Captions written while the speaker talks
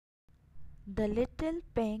The Little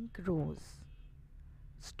Pink Rose.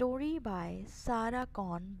 Story by Sara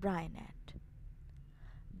Brynat.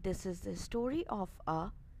 This is the story of a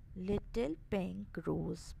little pink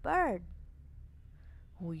rose bird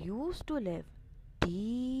who used to live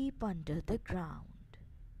deep under the ground.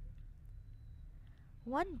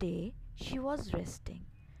 One day she was resting.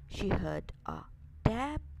 She heard a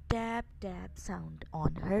tap, tap, tap sound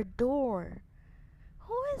on her door.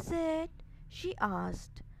 "Who is it?" she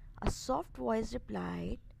asked. A soft voice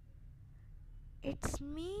replied, "It's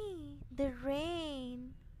me, the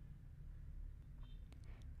rain,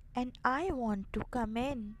 and I want to come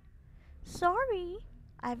in." "Sorry,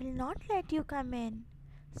 I will not let you come in,"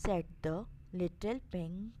 said the little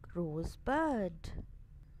pink rosebud.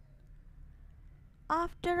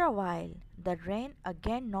 After a while, the rain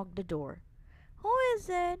again knocked the door. "Who is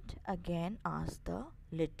it?" again asked the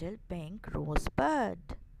little pink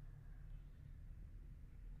rosebud.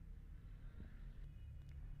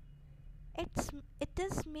 It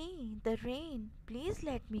is me, the rain. Please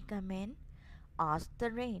let me come in," asked the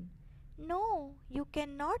rain. "No, you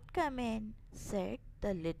cannot come in," said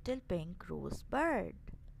the little pink rosebud.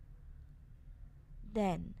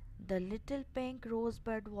 Then the little pink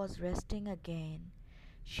rosebud was resting again.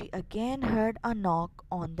 She again heard a knock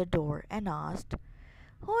on the door and asked,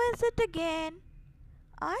 "Who is it again?"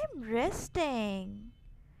 "I'm resting."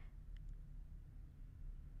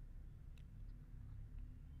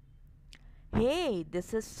 "Hey,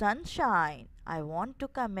 this is Sunshine. I want to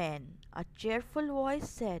come in," a cheerful voice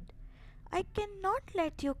said. "I cannot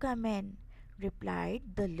let you come in,"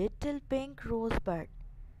 replied the little pink rosebud.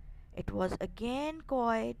 It was again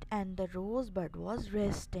quiet and the rosebud was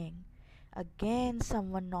resting. Again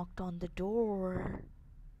someone knocked on the door.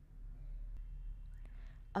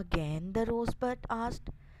 Again the rosebud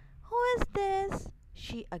asked, "Who is this?"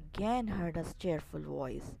 She again heard a cheerful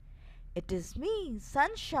voice. "It is me,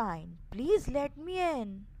 Sunshine. Please let me in."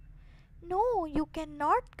 "No, you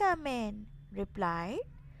cannot come in," replied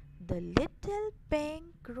the little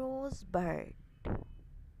pink rosebud.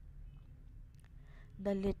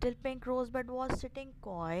 The little pink rosebud was sitting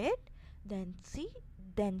quiet. Then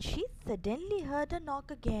she suddenly heard a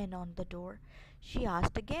knock again on the door. She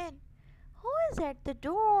asked again, "Who is at the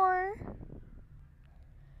door?"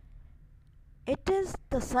 "It is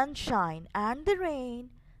the sunshine and the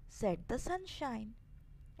rain," said the sunshine.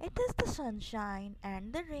 "It is the sunshine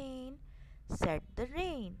and the rain," said the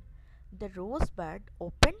rain. The rosebud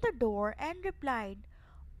opened the door and replied,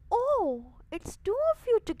 "Oh, it's two of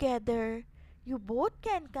you together. You both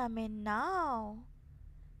can come in now."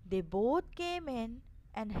 They both came in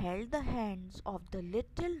and held the hands of the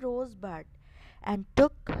little rosebud and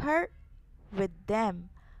took her with them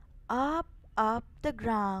up the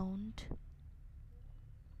ground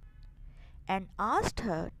and asked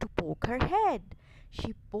her to poke her head.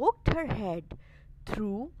 She poked her head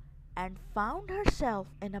through and found herself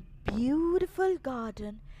in a beautiful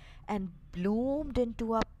garden and bloomed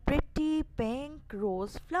into a pretty pink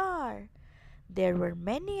rose flower. There were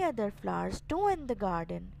many other flowers too in the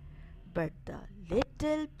garden, but the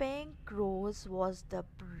little pink rose was the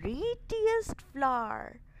prettiest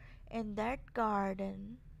flower in that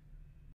garden.